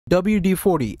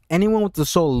WD-40. Anyone with a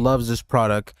soul loves this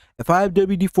product. If I have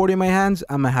WD-40 in my hands,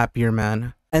 I'm a happier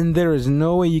man. And there is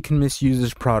no way you can misuse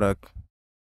this product,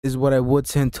 is what I would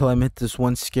say until I met this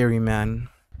one scary man.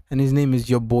 And his name is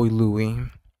your boy Louie.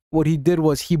 What he did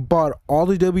was he bought all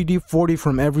the WD-40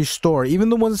 from every store, even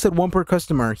the ones that said 1 per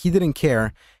customer. He didn't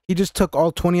care. He just took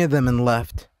all 20 of them and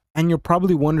left. And you're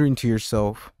probably wondering to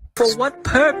yourself, for what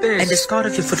purpose? And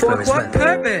discarded your footwear as well. For what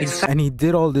purpose? And he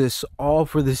did all this all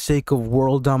for the sake of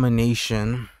world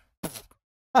domination.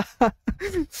 Oh,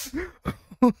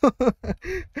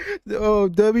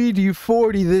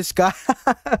 WD-40, this guy.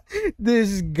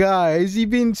 This guy. Is he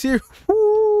being serious?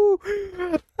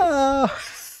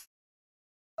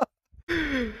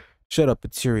 Shut up,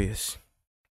 it's serious.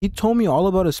 He told me all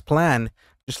about his plan.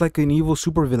 Just like an evil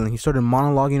supervillain, he started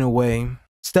monologuing away.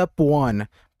 Step 1.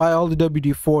 Buy all the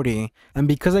WD-40. And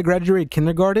because I graduated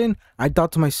kindergarten, I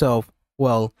thought to myself,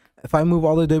 well, if I move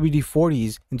all the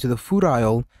WD-40s into the food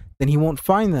aisle, then he won't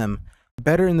find them.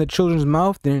 Better in the children's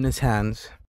mouth than in his hands.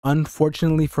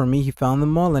 Unfortunately for me, he found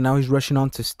them all, and now he's rushing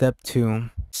on to step 2.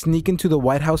 Sneak into the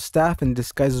White House staff and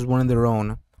disguise as one of their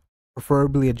own.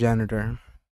 Preferably a janitor.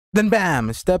 Then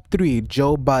bam! Step 3,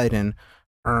 Joe Biden.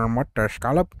 What the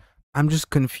scallop? I'm just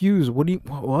confused.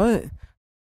 What?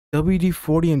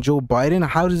 WD-40 and Joe Biden?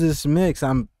 How does this mix?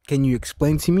 Can you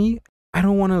explain to me? I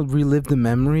don't want to relive the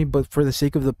memory, but for the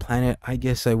sake of the planet, I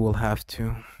guess I will have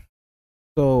to.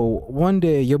 So, one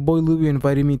day, your boy Louie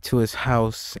invited me to his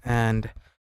house, and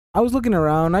I was looking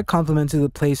around. I complimented the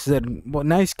place, said, well,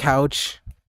 nice couch.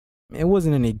 It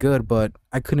wasn't any good, but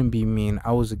I couldn't be mean.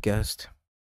 I was a guest.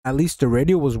 At least the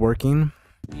radio was working.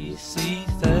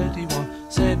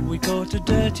 EC31 said we go to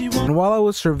dirty one. And while I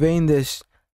was surveying this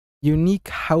unique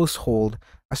household,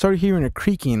 I started hearing a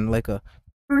creaking, like a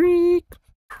creak,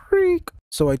 creak.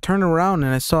 So I turned around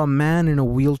and I saw a man in a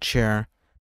wheelchair,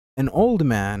 an old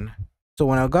man. So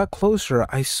when I got closer,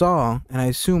 I saw and I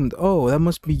assumed, oh, that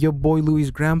must be your boy Louie's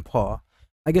grandpa.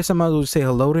 I guess I might as well say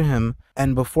hello to him.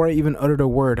 And before I even uttered a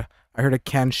word, I heard a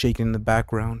can shaking in the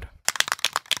background.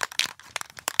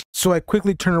 So I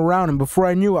quickly turned around, and before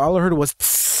I knew it, all I heard was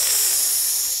tss.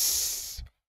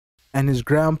 And his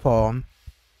grandpa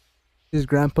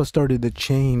started to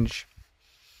change.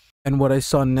 And what I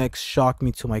saw next shocked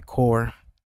me to my core.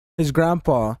 His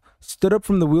grandpa stood up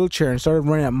from the wheelchair and started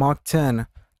running at Mach 10.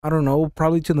 I don't know,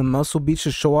 probably to the muscle beach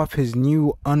to show off his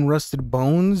new unrusted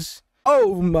bones.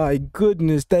 Oh my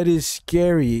goodness, that is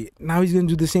scary. Now he's gonna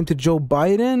do the same to Joe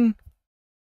Biden?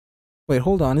 Wait,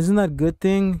 hold on, isn't that a good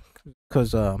thing?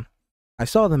 Because I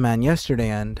saw the man yesterday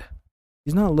and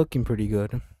he's not looking pretty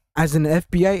good. As an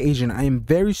FBI agent, I am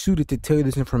very suited to tell you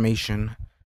this information.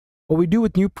 What we do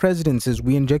with new presidents is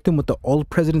we inject them with the old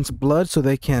president's blood so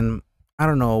they can, I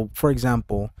don't know, for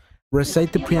example,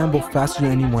 recite the preamble faster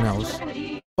than anyone else.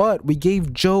 But we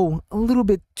gave Joe a little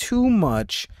bit too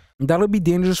much. That'll be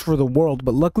dangerous for the world,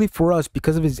 but luckily for us,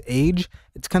 because of his age,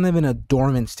 it's kind of in a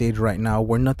dormant stage right now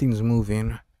where nothing's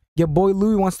moving. Your boy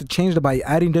Louie wants to change that by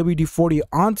adding WD-40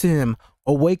 onto him,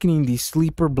 awakening these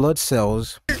sleeper blood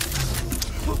cells.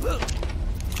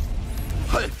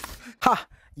 Ha!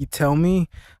 You tell me?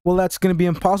 Well, that's gonna be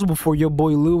impossible for your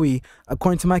boy Louie.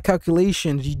 According to my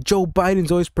calculations, Joe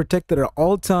Biden's always protected at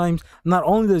all times. Not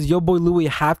only does your boy Louie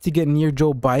have to get near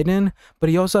Joe Biden, but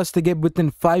he also has to get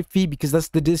within 5 feet because that's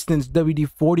the distance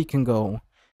WD-40 can go.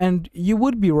 And you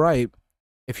would be right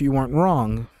if you weren't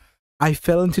wrong. I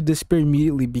fell into despair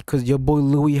immediately because your boy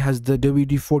Louie has the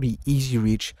WD-40 easy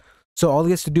reach. So all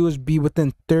he has to do is be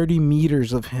within 30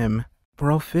 meters of him.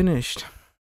 We're all finished.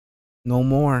 No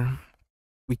more.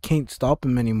 We can't stop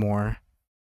him anymore.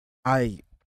 I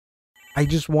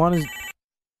just want to...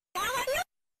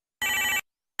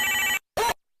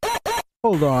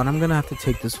 Hold on, I'm gonna have to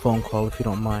take this phone call if you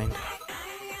don't mind.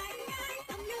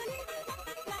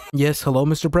 Yes, hello,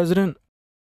 Mr. President?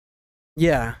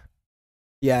 Yeah,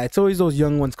 it's always those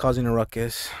young ones causing a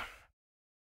ruckus.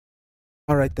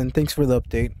 Alright then, thanks for the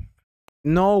update.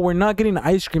 No, we're not getting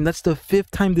ice cream. That's the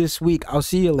 5th time this week. I'll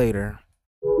see you later.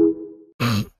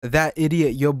 That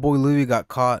idiot, your boy Louie, got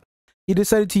caught. He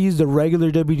decided to use the regular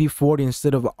WD-40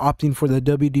 instead of opting for the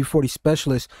WD-40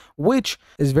 Specialist, which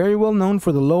is very well known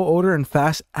for the low odor and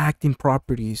fast acting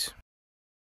properties.